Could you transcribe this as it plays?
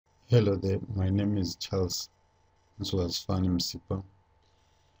Hello there, my name is Charles Nswazifani Msipa.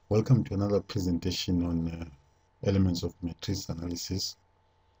 Welcome to another presentation on elements of matrix analysis.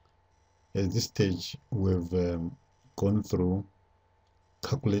 At this stage, we've gone through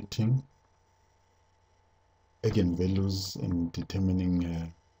calculating eigenvalues and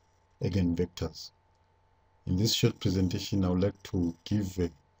determining eigenvectors. In this short presentation, I would like to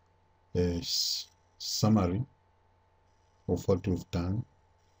give a summary of what we've done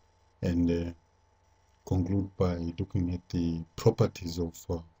and conclude by looking at the properties of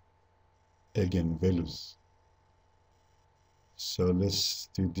eigenvalues. So let's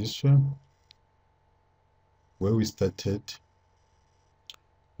do this one. Where we started,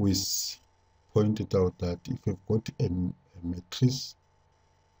 we pointed out that if we've got a matrix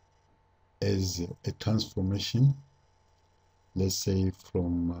as a transformation, let's say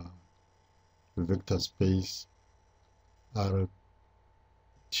from vector space R2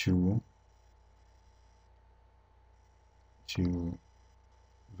 to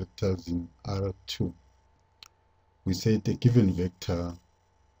vectors in R2, we said a given vector,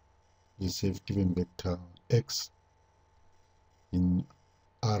 let's say given vector x in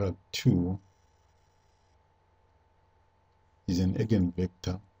R2 is an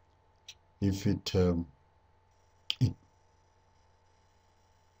eigenvector if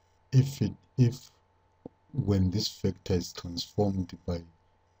when this vector is transformed by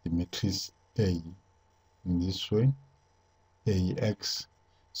the matrix A in this way, AX.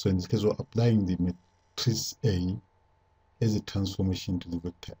 So in this case, we're applying the matrix A as a transformation to the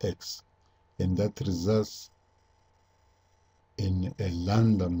vector X, and that results in a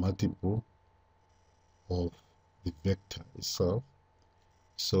lambda multiple of the vector itself.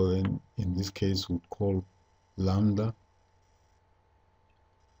 So then in this case, we'd call lambda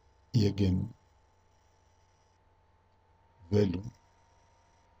eigenvalue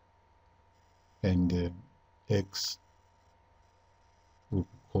and x would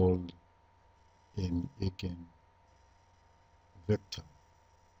be called an eigenvector.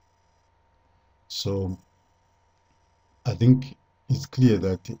 So I think it's clear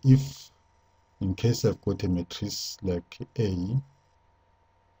that if in case I've got a matrix like A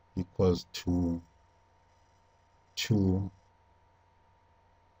equals to 2,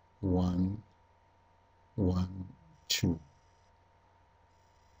 1, 1, 2,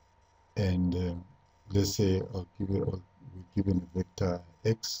 and let's say we're given a vector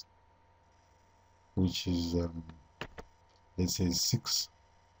x, which is let's say 6,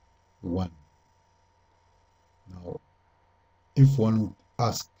 1. Now, if one would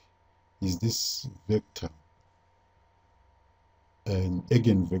ask, is this vector an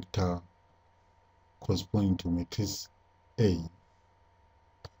eigenvector corresponding to matrix A?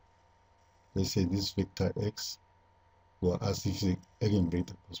 Let's say this vector x, we'll ask if it's an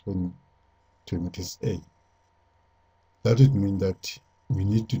eigenvector corresponding to matrix A. That would mean that we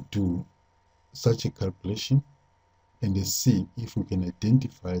need to do such a calculation and see if we can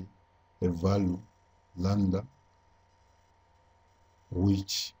identify a value lambda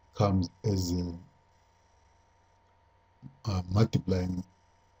which comes as a multiplying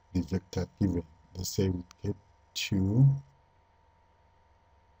the vector given. Let's say we get 2,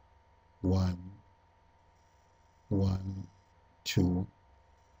 1, 1, 2.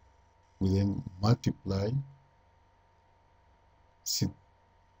 We then multiply 6,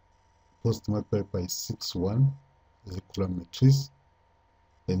 post multiply by 6, 1 as a column matrix.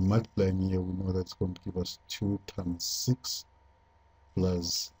 Then multiplying here, we know that's going to give us 2 times 6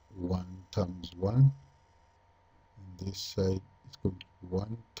 plus 1 times 1. And this side is going to be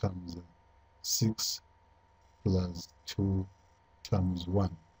 1 times 6 plus 2 times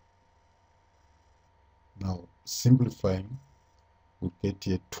 1. Now, simplifying, we get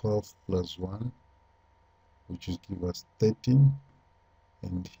here 12 plus 1, which will give us 13,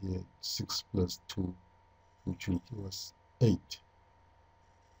 and here 6 plus 2, which will give us 8.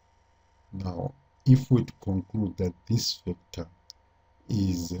 Now, if we conclude that this vector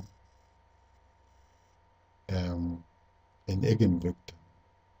is an eigenvector,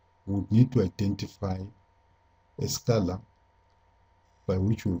 we would need to identify a scalar by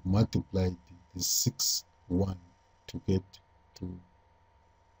which we multiply the 6, 1 to get to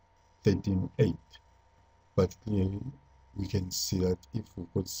 13, 8. But clearly we can see that if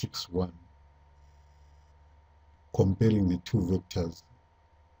we've got 6, 1, comparing the two vectors,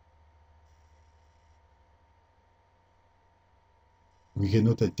 we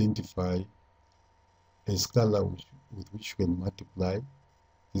cannot identify a scalar with which we can multiply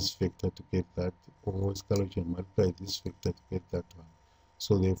this vector to get that, or a scalar which can multiply this vector to get that one.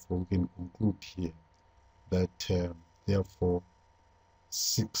 So therefore we can conclude here that therefore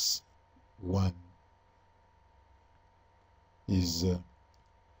 6 1 is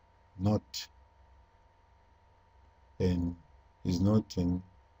not an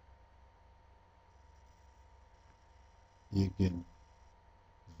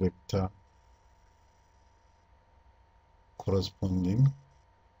eigenvector corresponding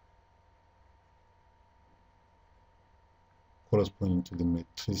to the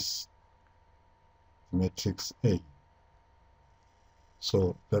matrix A.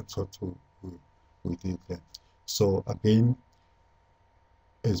 So that's what we did there. So again,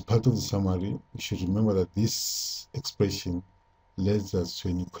 as part of the summary, we should remember that this expression leads us to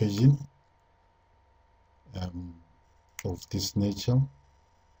an equation of this nature.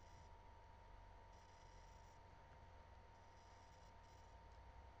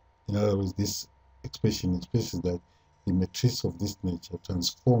 In other words, this expression expresses that the matrix of this nature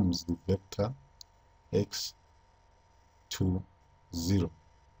transforms the vector x to 0.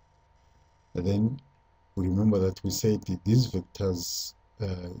 And then we remember that we said that these vectors,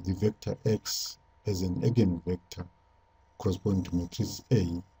 the vector x as an eigenvector corresponding to matrix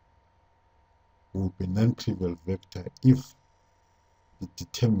A, will be non-trivial vector if the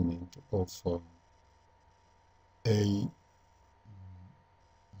determinant of A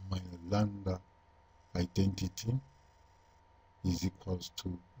minus lambda identity is equals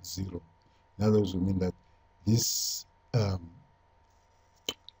to 0. In other words, we mean that this the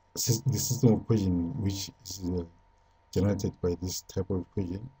system of equation which is generated by this type of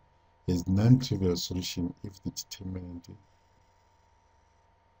equation is non-trivial solution if the determinant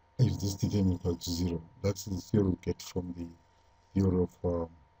is equal to 0. That's the theory we get from the theory of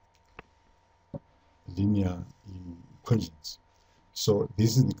linear equations. So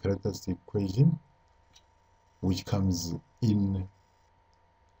this is the characteristic equation which comes in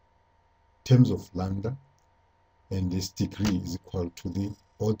terms of lambda, and this degree is equal to the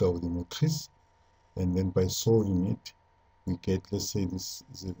order of the matrix, and then by solving it we get, let's say this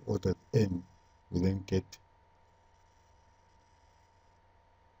is an order n, we then get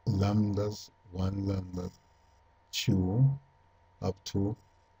lambdas 1, lambda 2 up to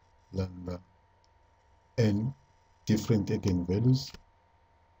lambda n different eigenvalues,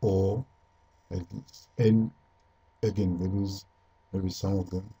 or like this, n eigenvalues, maybe some of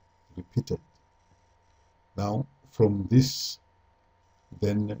them repeated. Now from this,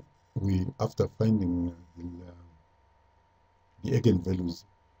 then we, after finding the eigenvalues,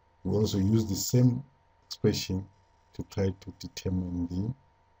 we also use the same expression to try to determine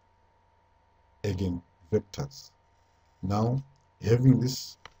the eigenvectors. Now having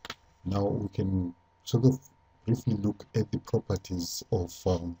this, now we can sort of briefly look at the properties of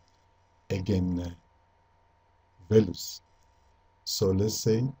eigenvalues. So let's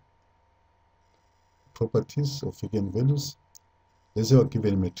say properties of eigenvalues. Let's say we're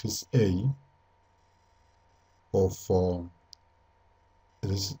given a matrix A of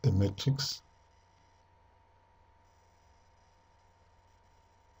this is a matrix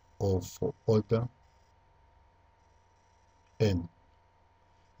of order n.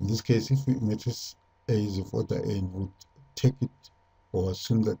 In this case, if matrix A is of order n, would take it, or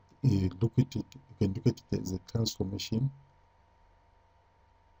assume that you can look at it as a transformation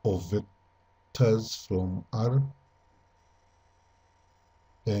of vectors from R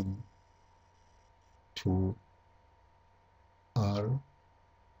n to R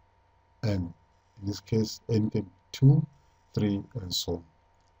n. In this case, n can be 2, 3, and so on.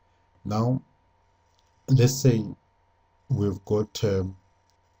 Now, let's say we've got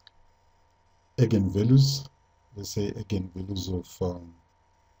eigenvalues. Let's say eigenvalues of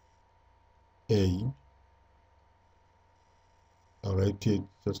A. I'll write it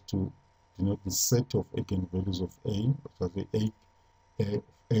just to denote the set of eigenvalues of A.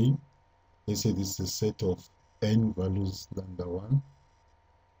 A. Let's say this is a set of n values, lambda 1,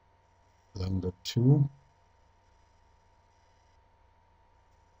 lambda 2,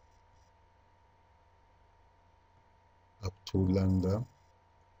 up to lambda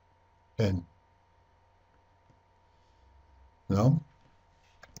n. Now,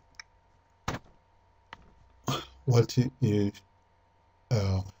 what is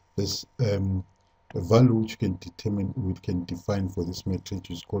this value which can determine, we can define for this matrix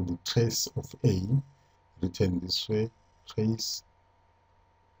is called the trace of A, written this way, trace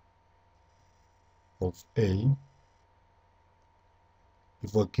of A.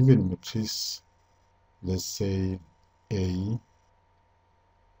 If we're given a matrix, let's say A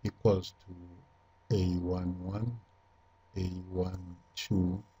equals to A11,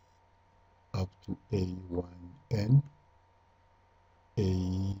 A12 up to A1n,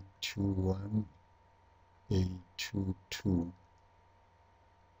 A21, A22,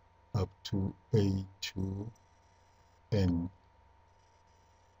 to A to N.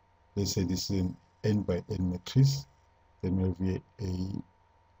 Let's say this is an N by N matrix. Then we have here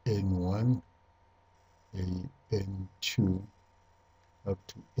A N1, A N2, up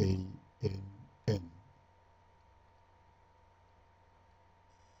to A N N.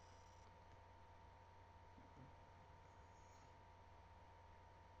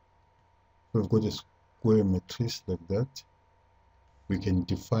 We've got a square matrix like that. We can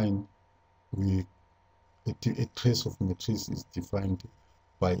define a trace of matrix is defined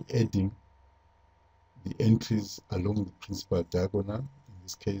by adding the entries along the principal diagonal. In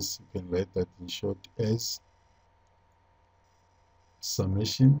this case, you can write that in short as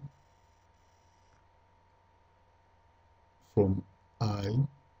summation from I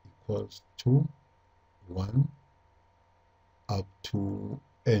equals to 1 up to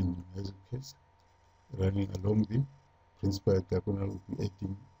N. In this case, running along the principal diagonal, will be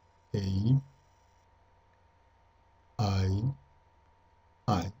adding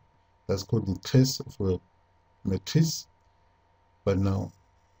I. That's called the trace of a matrix. But now,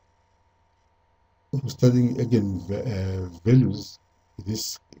 studying again values,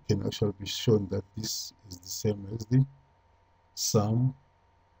 this can actually be shown that this is the same as the sum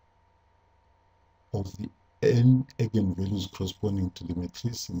of the n eigenvalues corresponding to the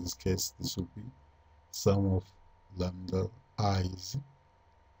matrix. In this case, this will be sum of lambda i's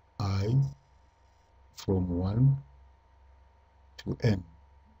I from 1 to n.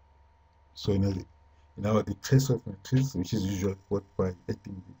 So in the trace of matrix, which is usually got by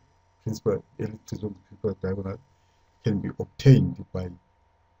adding the principal elements of the principal diagonal, can be obtained by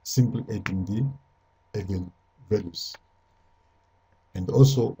simply adding the eigenvalues. And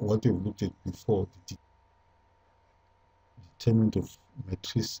also what we've looked at before, the determinant of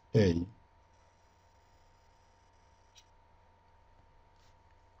matrix A,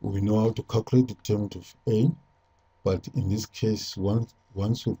 we know how to calculate the determinant of A, but in this case, once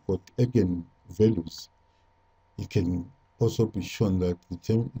we've got eigenvalues, it can also be shown that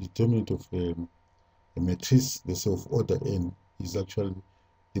the determinant of a matrix, let's say of order n, is actually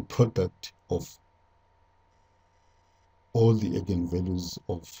the product of all the eigenvalues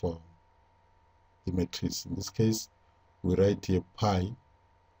of the matrix. In this case, we write here pi,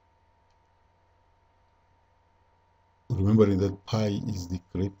 remembering that pi is the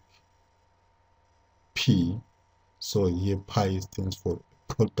Greek P, so here pi stands for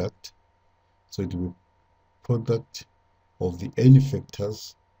product, so it will be product of the n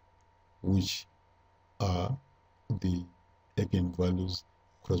factors which are the eigenvalues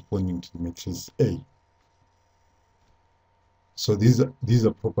corresponding to the matrix A. So these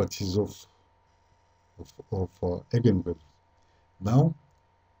are properties of eigenvalues. Now,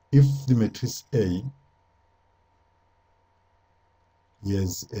 if the matrix A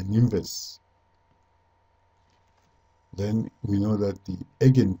has an inverse, then we know that the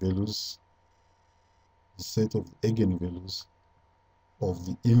eigenvalues, the set of eigenvalues of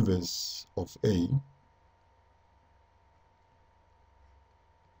the inverse of A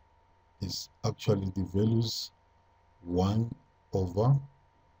is actually the values 1 over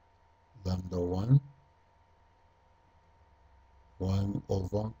lambda 1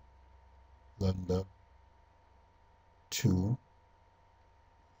 over lambda 2,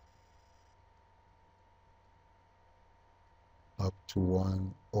 up to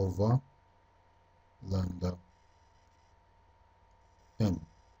 1 over lambda n.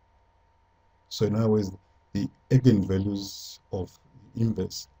 So in other words, the eigenvalues of the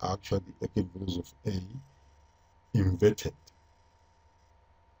inverse are actually the eigenvalues of A inverted.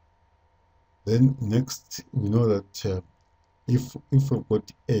 Then next, we know that if we've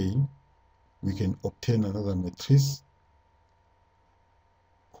got A, we can obtain another matrix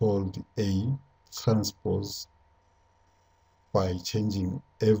called A transpose by changing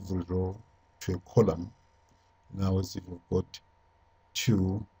every row to a column. Now, as if we've got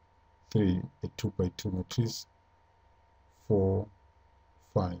 2, 3, a 2 by 2 matrix, 4,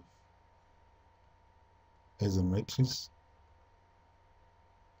 5 as a matrix,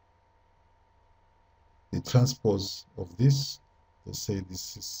 the transpose of this, let's say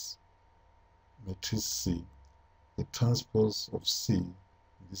this is matrix C, the transpose of C, in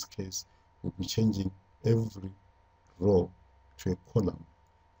this case, will be changing every row to a column.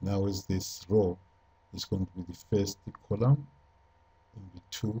 Now, as this row is going to be the first column, in the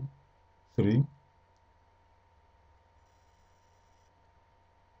 2, 3,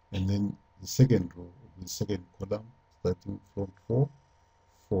 and then the second row will be the second column, starting from 4,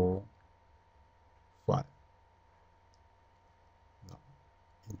 4, 5. Now,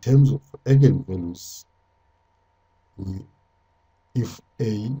 in terms of eigenvalues, if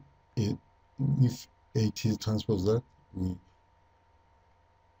A if AT transpose that, we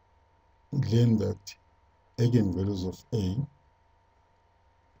learn that eigenvalues of A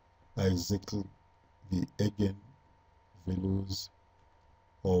are exactly the eigenvalues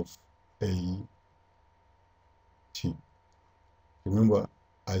of AT. Remember,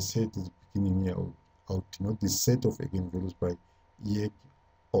 I said at the beginning here, I'll denote the set of eigenvalues by E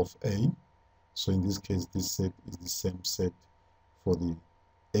of A. So in this case, this set is the same set for the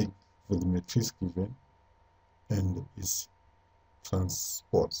matrix given and its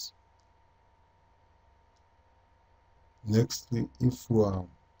transpose. Nextly, if we are,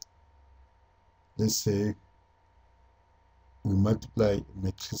 let's say, we multiply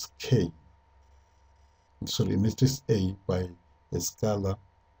matrix matrix A by a scalar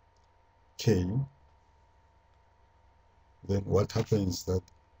K, then what happens is that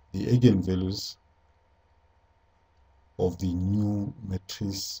the eigenvalues of the new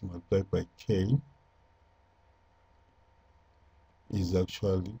matrix multiplied by K is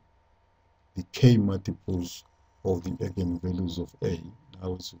actually the K multiples of the eigenvalues of A. Now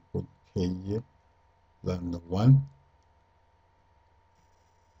let's put K here, lambda 1,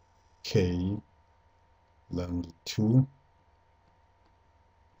 K, lambda 2,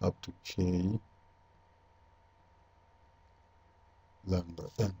 up to K, lambda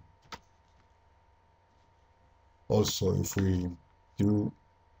n. Also, if we do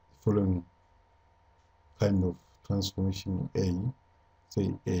following kind of transformation A,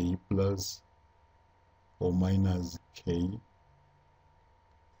 say A plus or minus K,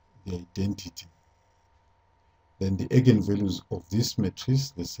 the identity, then the eigenvalues of this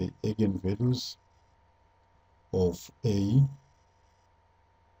matrix, let's say eigenvalues of A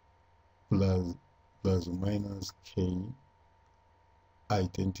plus or minus K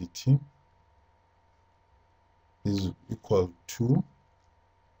identity is equal to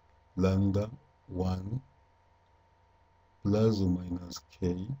lambda 1 plus or minus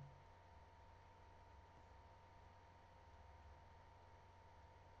K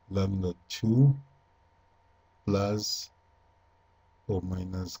lambda 2 plus or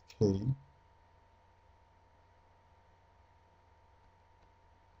minus K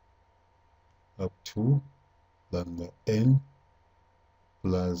up to lambda n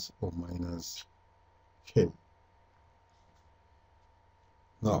plus or minus K.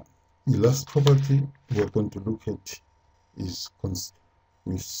 Now, the last property we're going to look at is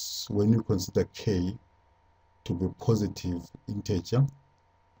when you consider K to be positive integer,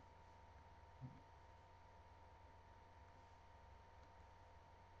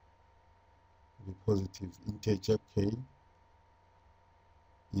 the positive integer K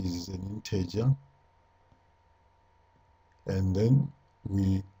is an integer, and then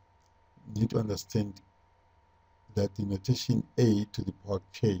we need to understand that the notation A to the power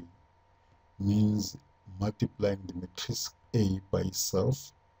K means multiplying the matrix A by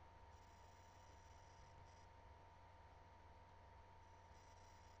itself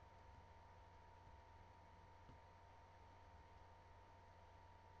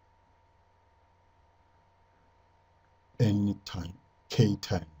any time, K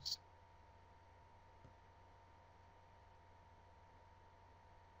times.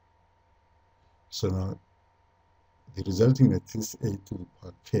 So now the resulting matrix A to the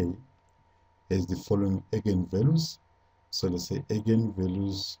power K has the following eigenvalues. So let's say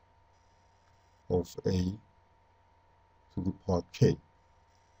eigenvalues of A to the power K.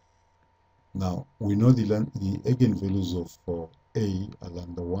 Now we know the eigenvalues of A are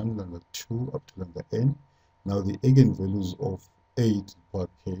lambda 1, lambda 2 up to lambda n. Now the eigenvalues of A to the power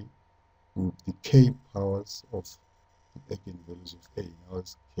K with the K powers of the eigenvalues of A. Now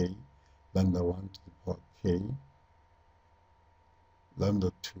it's K, lambda 1 to the power K,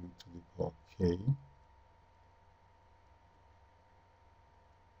 lambda 2 to the power K,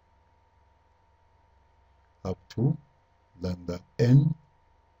 up to lambda n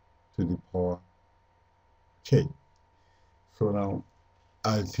to the power K. So now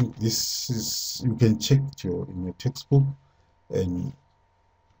I think this is, you can check in your textbook and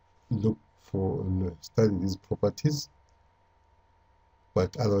look for, study these properties,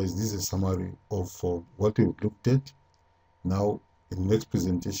 but otherwise this is a summary of what we've looked at. Now in the next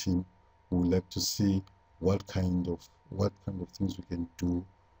presentation we would like to see what kind of things we can do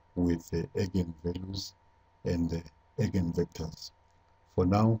with the eigenvalues and the eigenvectors. For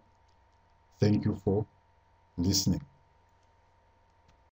now, thank you for listening.